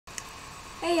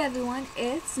Hey everyone,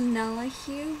 it's Nella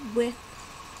here with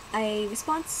a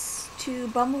response to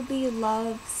Bumblebee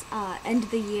Love's end of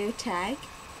the year tag.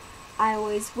 I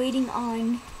was waiting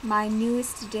on my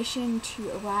newest edition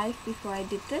to arrive before I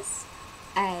did this,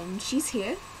 and she's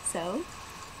here, so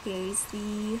here's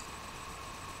the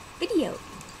video.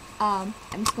 I'm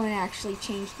just going to actually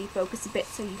change the focus a bit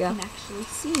so you can actually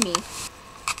see me.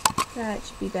 That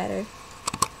should be better.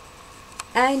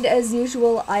 And as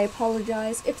usual, I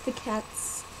apologize if the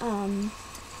cats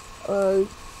are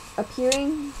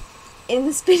appearing in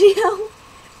this video.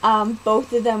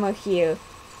 Both of them are here,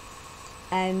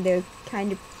 and they're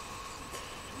kind of.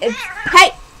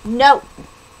 Hey, no!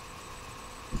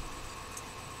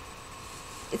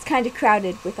 It's kind of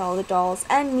crowded with all the dolls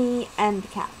and me and the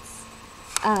cats.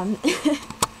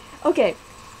 Okay,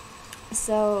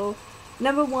 so.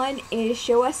 Number 1 is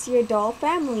show us your doll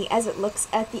family as it looks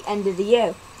at the end of the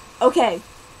year. Okay,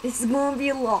 this is going to be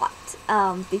a lot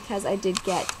because I did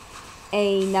get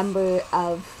a number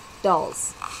of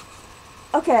dolls.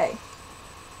 Okay.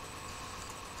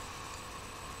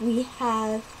 We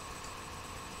have,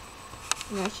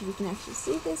 I'm not sure if you can actually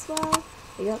see this well.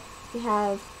 There you go. We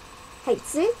have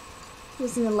Haitsu,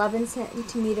 who's an 11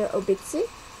 centimeter Obitsu.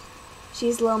 She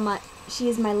is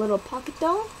my little pocket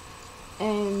doll.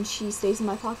 And she stays in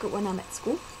my pocket when I'm at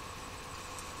school.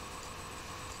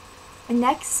 And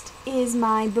next is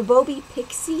my Bobobie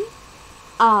Pixie,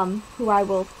 who I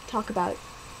will talk about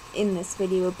in this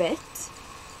video a bit.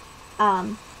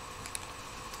 Her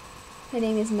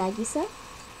name is Nagisa.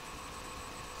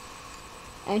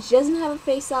 And she doesn't have a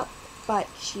face up, but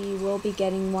she will be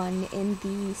getting one in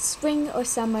the spring or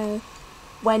summer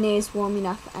when it is warm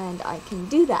enough and I can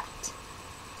do that.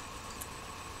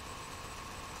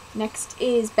 Next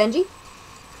is Benjy,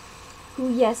 who,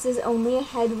 yes, is only a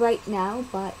head right now,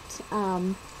 but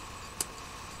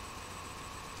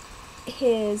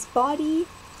his body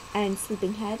and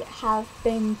sleeping head have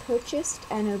been purchased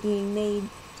and are being made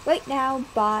right now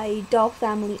by Doll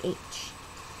Family H.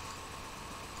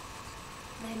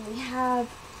 Then we have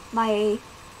my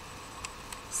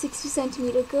 60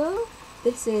 centimeter girl.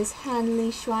 This is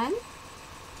Lishuang.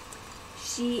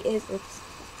 She is, oops,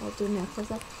 I'll do another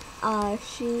close up.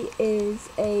 She is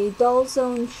a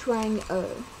Dollzone Shuang.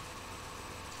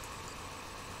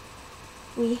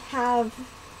 We have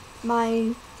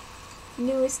my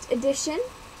newest addition.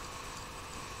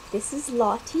 This is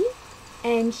Lottie,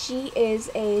 and she is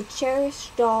a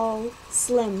Cherish doll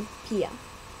slim Pia.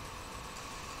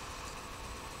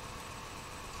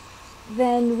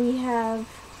 Then we have,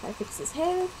 if I fix his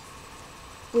hair,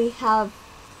 we have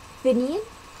Finnian.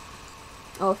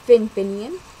 Or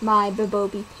Finnian, my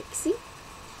Bobobie Pixie.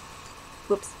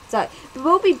 Whoops, sorry.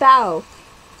 Bobobie Bow.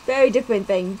 Very different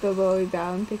thing, Bobobie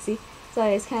Bow and Pixie.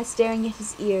 Sorry, I was kind of staring at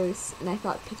his ears, and I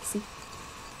thought Pixie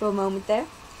for a moment there.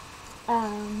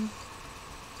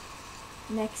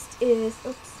 Next is,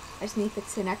 oops, I just need to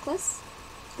fix her necklace.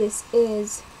 This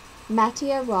is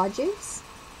Mattea Rogers,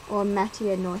 or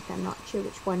Mattea North, I'm not sure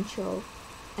which one she'll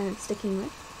end up sticking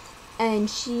with. And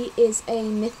she is a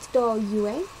Mythdoll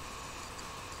Yue.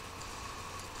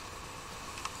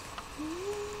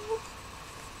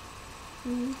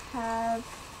 We have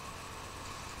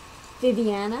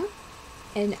Viviana,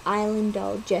 an island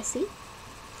doll Jessie.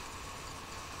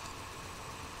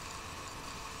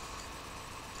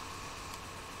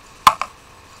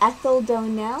 Ethel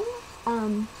Darnell,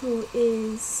 who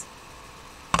is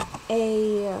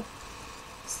a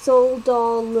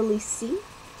Souldoll Lily C.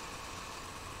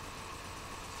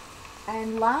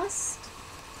 And last,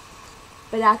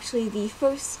 but actually the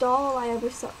first doll I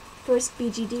ever saw, first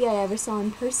BGD I ever saw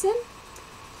in person.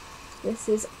 This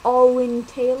is Alwyn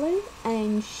Taylor,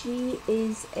 and she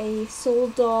is a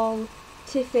Souldoll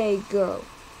Tiffee girl.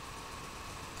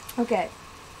 Okay,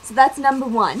 so that's number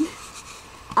 1.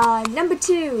 Number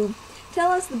 2,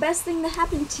 tell us the best thing that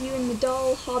happened to you in the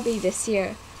doll hobby this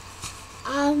year.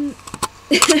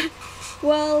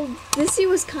 Well, this year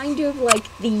was kind of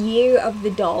like the year of the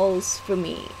dolls for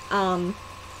me.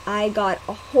 I got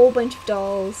a whole bunch of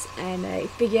dolls, and I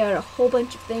figured out a whole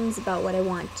bunch of things about what I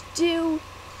want to do.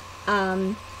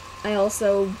 I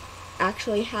also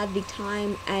actually had the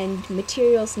time and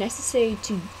materials necessary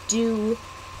to do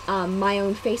my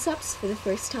own face-ups for the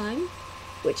first time,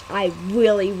 which I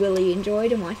really, really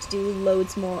enjoyed and want to do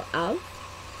loads more of.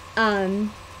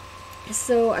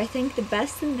 So I think the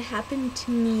best thing that happened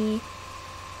to me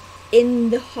in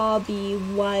the hobby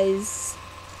was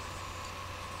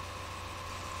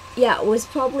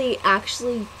probably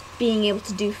actually being able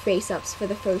to do face-ups for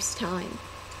the first time.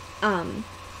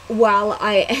 While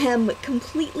I am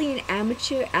completely an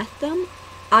amateur at them,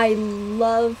 I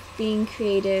love being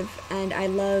creative, and I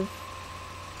love...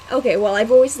 Okay, well,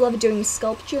 I've always loved doing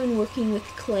sculpture and working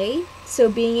with clay, so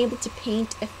being able to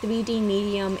paint a 3D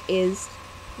medium is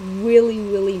really,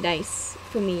 really nice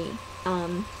for me.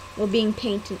 Well, being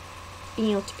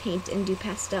able to paint and do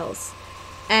pastels.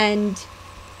 And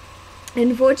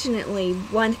unfortunately,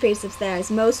 one of the face-ups that I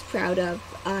was most proud of,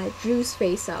 Drew's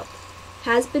face-up,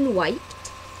 has been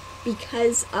wiped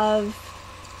because of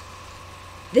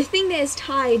the thing that is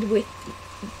tied with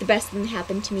the best thing that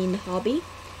happened to me in the hobby,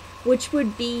 which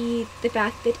would be the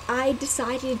fact that I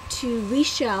decided to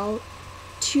reshell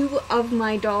 2 of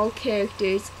my doll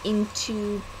characters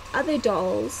into other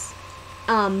dolls,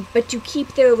 but to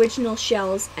keep their original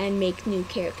shells and make new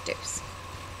characters.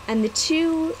 And the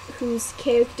 2 whose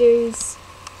characters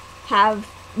have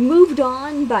moved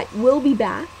on but will be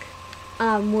back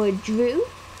were Drew,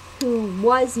 who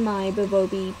was my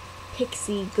Bobobie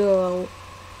Pixie girl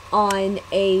on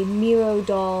a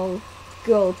Mirodoll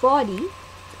girl body,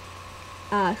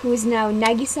 who is now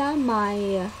Nagisa,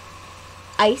 my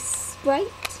ice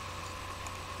sprite,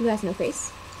 who has no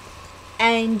face,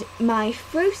 and my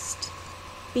first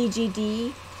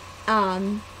BGD,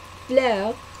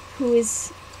 Fleur,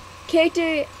 whose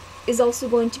character is also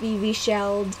going to be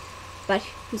reshelled, but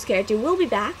whose character will be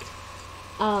back,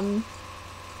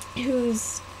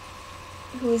 who's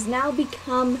now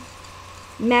become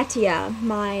Mattea,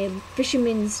 my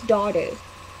fisherman's daughter.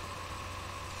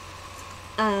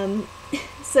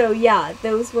 So yeah,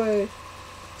 those were...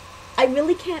 I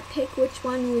really can't pick which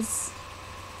one was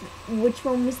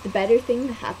the better thing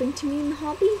that happened to me in the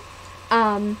hobby.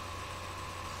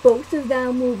 Both of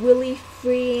them were really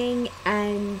freeing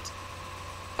and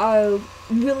are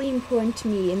really important to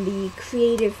me in the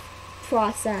creative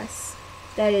process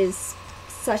that is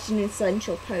such an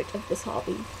essential part of this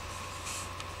hobby.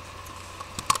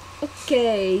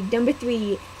 Okay, number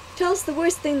 3. Tell us the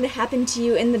worst thing that happened to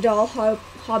you in the doll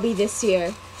hobby this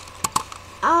year.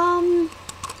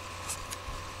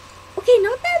 Okay,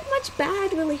 not that much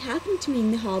bad really happened to me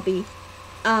in the hobby.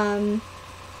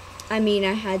 I mean,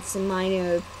 I had some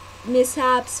minor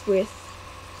mishaps with,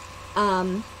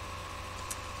 my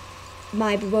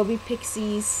Bobobie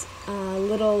Pixie's,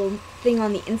 little thing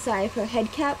on the inside of her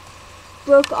head cap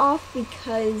broke off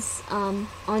because, on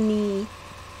the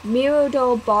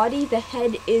Mirodoll body, the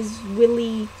head is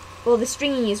really, well, the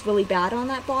stringing is really bad on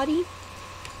that body,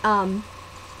 and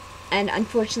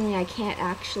unfortunately I can't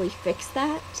actually fix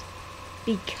that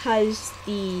because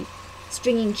the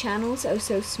stringing channels are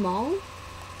so small,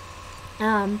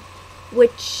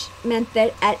 which meant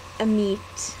that at a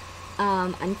meet,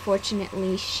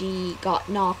 unfortunately she got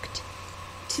knocked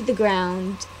to the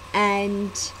ground,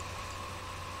 and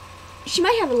she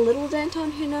might have a little dent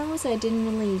on her nose. I didn't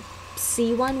really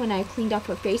see one when I cleaned up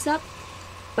her face up,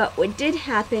 but what did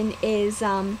happen is,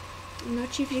 I'm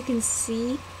not sure if you can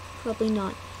see, probably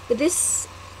not, but this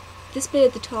bit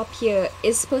at the top here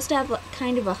is supposed to have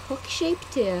kind of a hook shape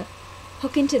to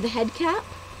hook into the head cap.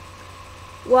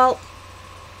 Well,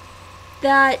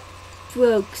 that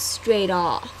broke straight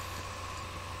off,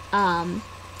 and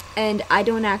I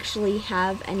don't actually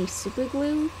have any super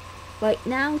glue right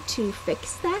now to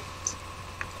fix that.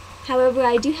 However,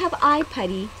 I do have eye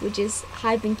putty, which is how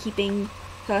I've been keeping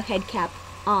her head cap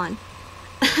on.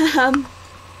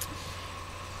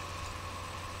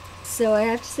 So I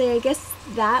have to say, I guess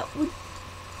that would...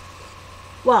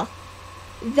 Well,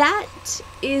 that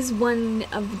is one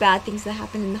of the bad things that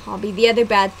happened in the hobby. The other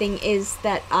bad thing is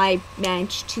that I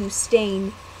managed to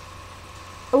stain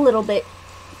a little bit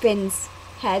Finn's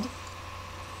head.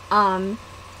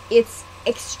 It's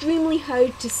extremely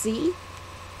hard to see,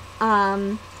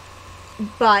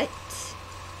 but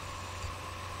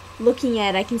looking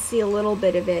at it, I can see a little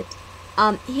bit of it.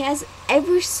 He has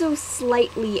ever so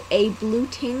slightly a blue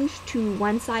tinge to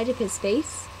one side of his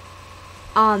face.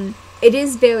 It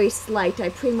is very slight. I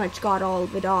pretty much got all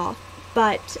of it off,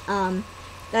 but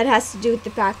that has to do with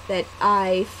the fact that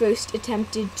I first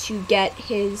attempted to get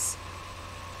his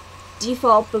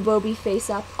default Bobobie face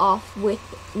up off with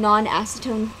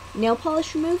non-acetone nail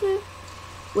polish remover,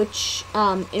 which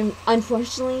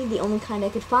unfortunately the only kind I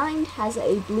could find has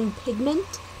a blue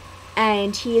pigment,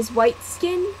 and he is white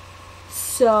skin,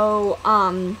 so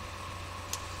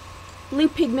blue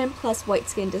pigment plus white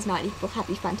skin does not equal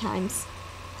happy fun times.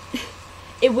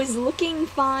 It was looking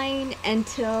fine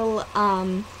until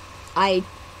I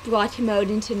brought him out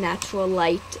into natural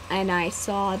light and I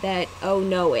saw that, oh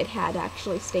no, it had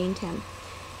actually stained him.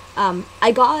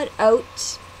 I got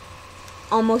out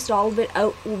almost all of it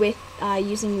out with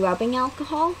using rubbing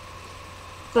alcohol,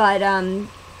 but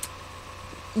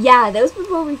yeah, those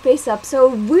Bobobie face ups are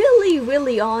really,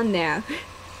 really on there.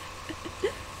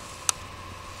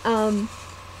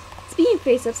 Speaking of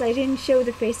face-ups, I didn't show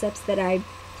the face-ups that I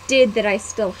did that I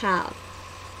still have.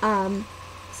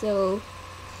 So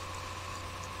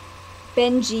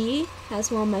Benjy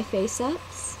has one of my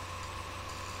face-ups.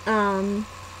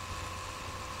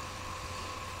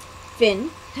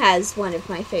 Finn has one of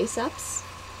my face-ups.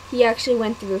 He actually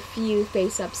went through a few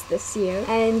face-ups this year.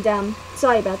 And,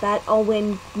 sorry about that.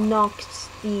 Alwyn knocked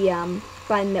the,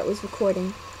 button that was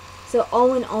recording. So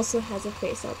Alwyn also has a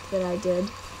face-up that I did.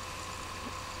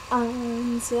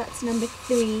 So that's number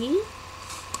 3.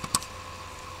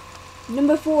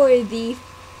 Number 4,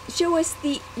 show us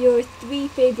your 3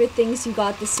 favorite things you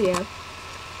got this year.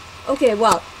 Okay,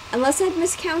 well, unless I've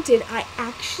miscounted, I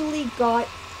actually got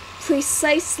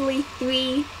precisely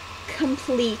 3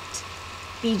 complete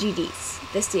BGDs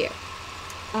this year.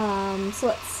 So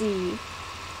let's see.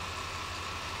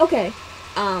 Okay,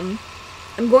 I'm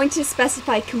going to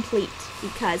specify complete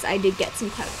because I did get some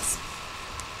parts.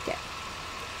 Okay.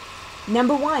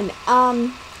 Number 1,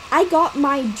 I got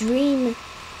my dream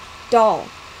doll.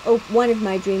 Oh, one of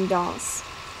my dream dolls.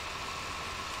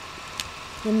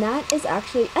 And that is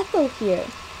actually Ethel here.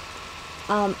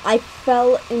 I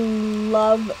fell in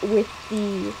love with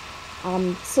the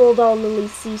Souldoll Lily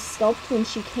C sculpt when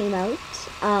she came out.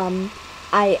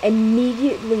 I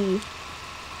immediately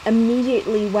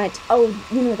went, oh,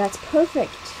 you know, that's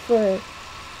perfect for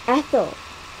Ethel.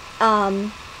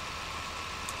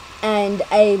 And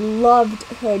I loved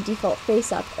her default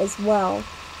face-up as well.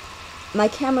 My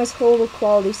camera's horrible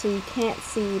quality, so you can't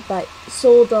see, but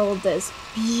Souldoll does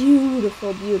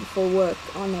beautiful, beautiful work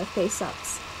on their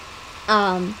face-ups.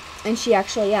 And she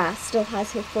actually, yeah, still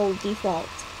has her full default.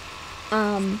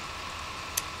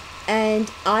 And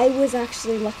I was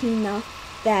actually lucky enough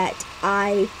that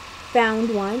I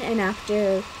found one, and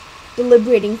after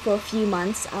deliberating for a few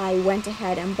months, I went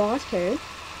ahead and bought her.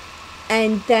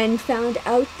 And then found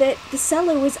out that the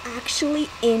seller was actually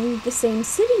in the same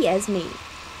city as me.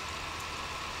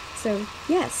 So,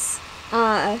 yes,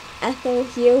 Ethel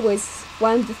here was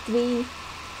one of the 3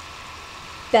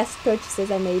 best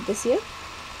purchases I made this year.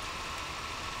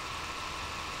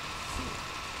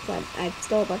 But I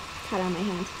still have a cut on my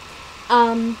hand.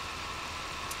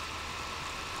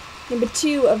 Number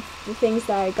 2 of the things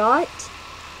that I got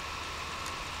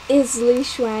is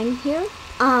Lishuang here.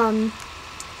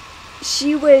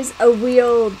 She was a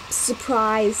real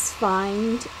surprise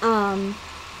find.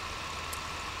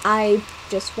 I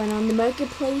just went on the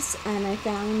marketplace and I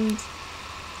found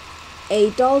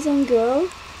a Dollzone girl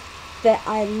that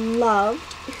I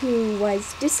loved who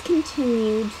was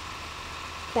discontinued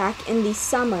back in the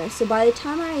summer. So by the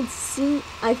time I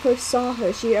first saw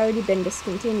her, she had already been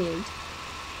discontinued.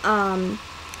 And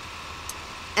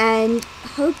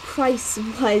her price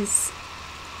was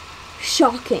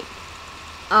shocking.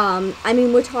 I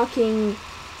mean, we're talking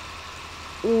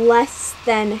less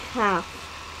than half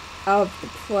of the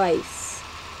price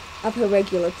of her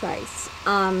regular price.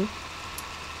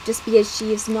 Just because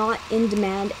she is not in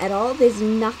demand at all. There's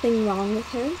nothing wrong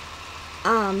with her.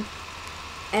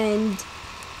 And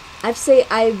as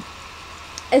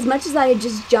much as I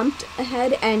just jumped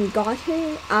ahead and got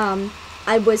her,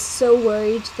 I was so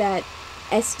worried that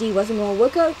SD wasn't going to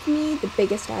work out for me. The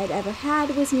biggest I'd ever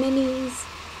had was minis.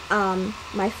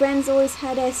 My friends always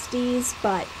had SDs,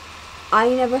 but I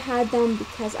never had them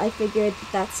because I figured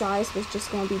that size was just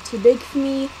going to be too big for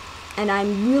me. And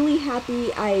I'm really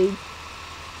happy I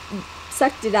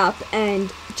sucked it up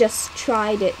and just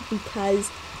tried it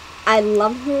because I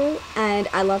love her and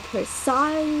I love her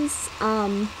size.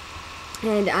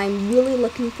 And I'm really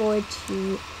looking forward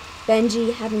to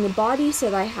Benjy having a body so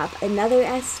that I have another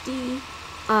SD.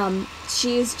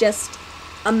 She's just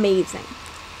amazing.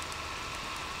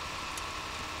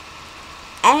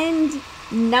 And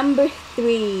number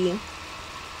 3.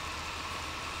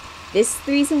 This is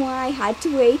the reason why I had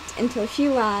to wait until she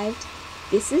arrived.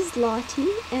 This is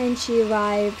Lottie, and she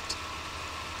arrived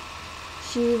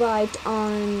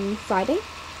on Friday.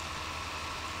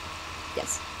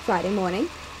 Yes, Friday morning.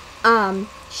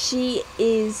 She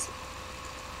is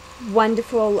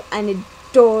wonderful and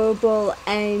adorable,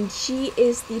 and she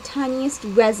is the tiniest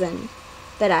resin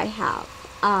that I have.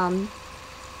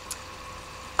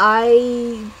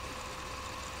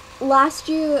 Last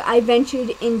year I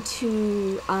ventured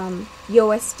into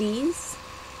USDs,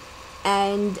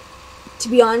 and to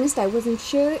be honest, I wasn't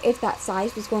sure if that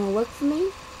size was going to work for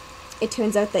me. It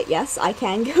turns out that yes, I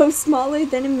can go smaller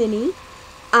than a mini.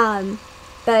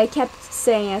 But I kept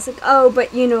saying, I was like, oh,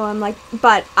 but you know, I'm like,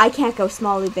 but I can't go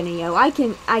smaller than a yo. I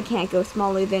can't go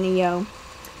smaller than a yo.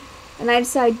 And I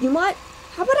decided, you know what?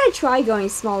 How about I try going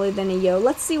smaller than a yo?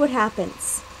 Let's see what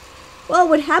happens. Well,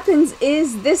 what happens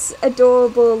is this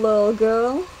adorable little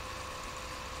girl,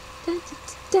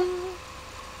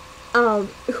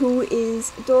 who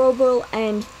is adorable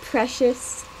and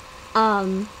precious.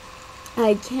 I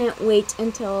can't wait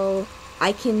until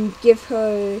I can give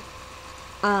her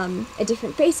a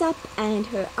different face up and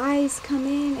her eyes come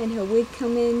in and her wig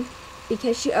come in,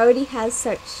 because she already has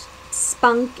such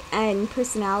spunk and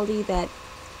personality that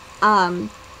I'm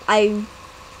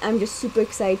just super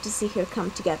excited to see her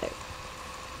come together.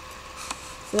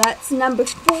 So that's number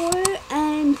 4,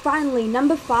 and finally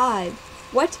number 5.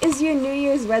 What is your New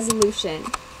Year's resolution?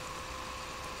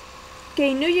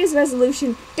 Okay, New Year's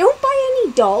resolution, don't buy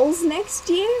any dolls next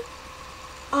year.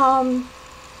 I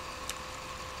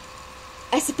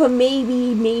suppose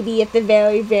maybe at the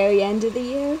very end of the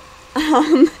year.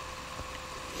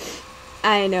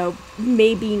 I know,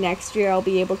 maybe next year I'll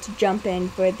be able to jump in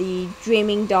for the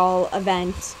Dreaming Doll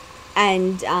event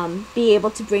and be able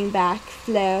to bring back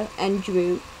Fleur and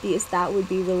Drew, because that would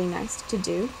be really nice to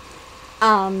do.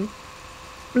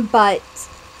 But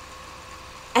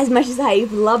as much as I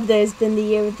love that it's been the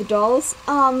year with the dolls,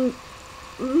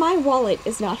 my wallet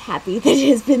is not happy that it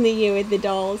has been the year with the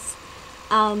dolls.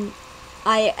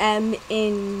 I am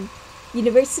in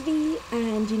university,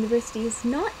 and university is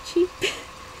not cheap.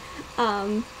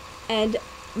 And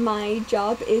my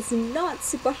job is not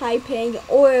super high paying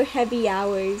or heavy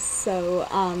hours, so,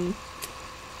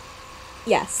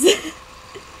 yes.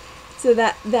 So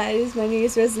that is my New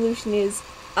Year's resolution, is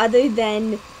other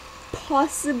than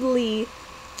possibly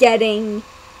bringing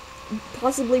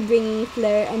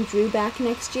Fleur and Drew back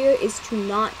next year, is to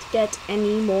not get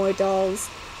any more dolls,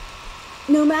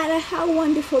 no matter how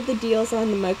wonderful the deals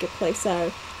on the marketplace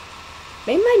are.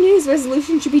 Maybe my New Year's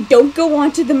resolution should be don't go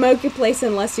onto the marketplace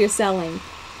unless you're selling.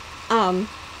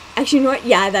 Actually, you know what?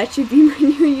 Yeah, that should be my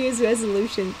New Year's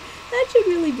resolution. That should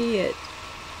really be it.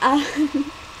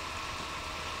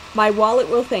 My wallet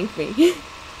will thank me.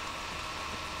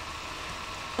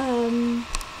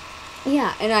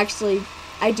 Yeah, and actually,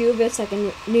 I do have a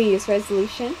second New Year's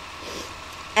resolution,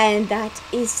 and that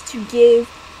is to give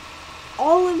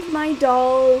all of my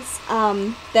dolls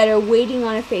that are waiting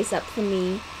on a face-up from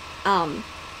me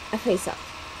a face-up.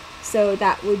 So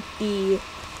that would be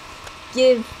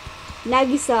give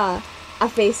Nagisa a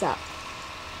face-up,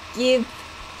 give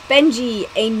Benjy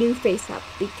a new face-up,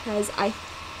 because I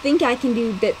think I can do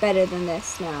a bit better than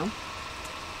this now.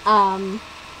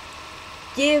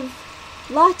 Give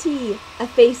Lottie a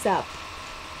face-up.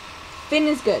 Finn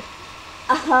is good.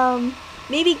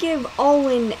 Maybe give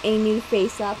Alwyn a new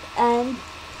face-up, and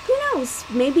who knows,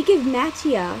 maybe give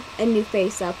Mattea a new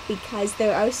face-up, because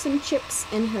there are some chips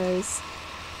in hers.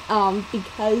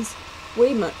 Because,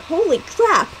 wait a minute, holy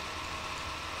crap!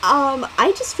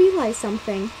 I just realized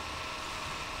something.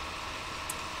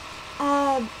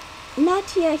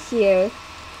 Mattea here,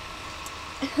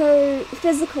 her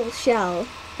physical shell,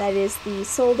 that is the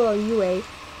Souldoll Yue,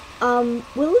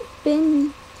 will have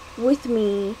been with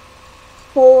me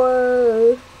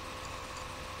for,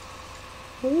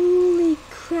 holy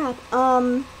crap,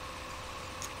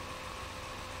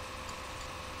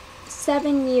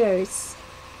 7 years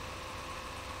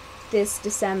this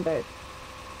December,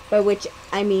 by which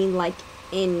I mean like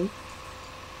in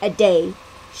a day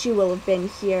she will have been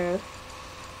here.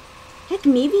 Heck,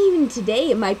 maybe even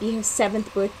today it might be her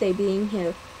 7th birthday being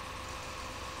here.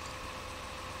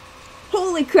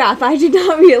 Holy crap, I did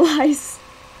not realize.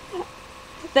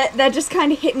 That just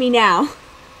kind of hit me now.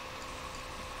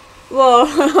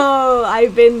 Whoa,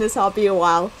 I've been in this hobby a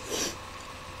while.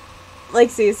 Like,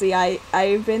 seriously,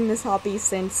 I've been in this hobby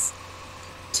since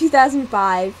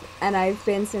 2005, and I've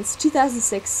been since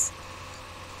 2006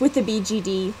 with the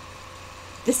BGD.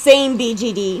 The same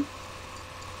BGD.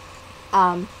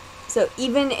 So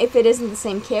even if it isn't the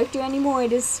same character anymore,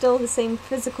 it is still the same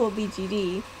physical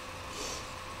BGD.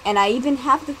 And I even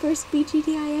have the first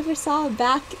BGD I ever saw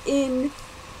back in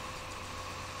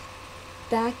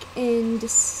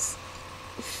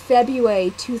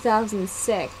February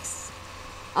 2006.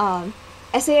 I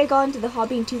say I got into the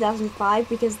hobby in 2005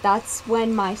 because that's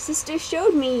when my sister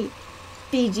showed me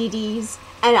BGDs,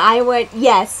 and I went,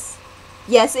 yes,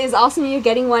 it is awesome, you're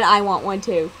getting one, I want one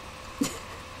too.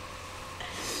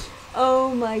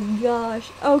 Oh my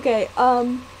gosh. Okay,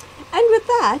 and with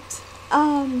that,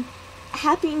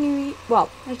 Happy New Year, well,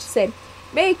 I should say,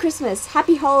 Merry Christmas,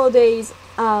 Happy Holidays,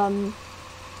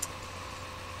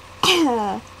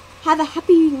 have a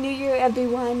Happy New Year,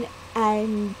 everyone,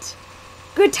 and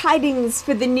good tidings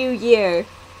for the new year.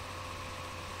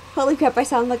 Holy crap, I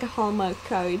sound like a Hallmark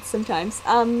card sometimes.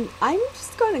 I'm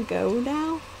just gonna go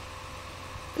now.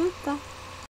 Goodbye.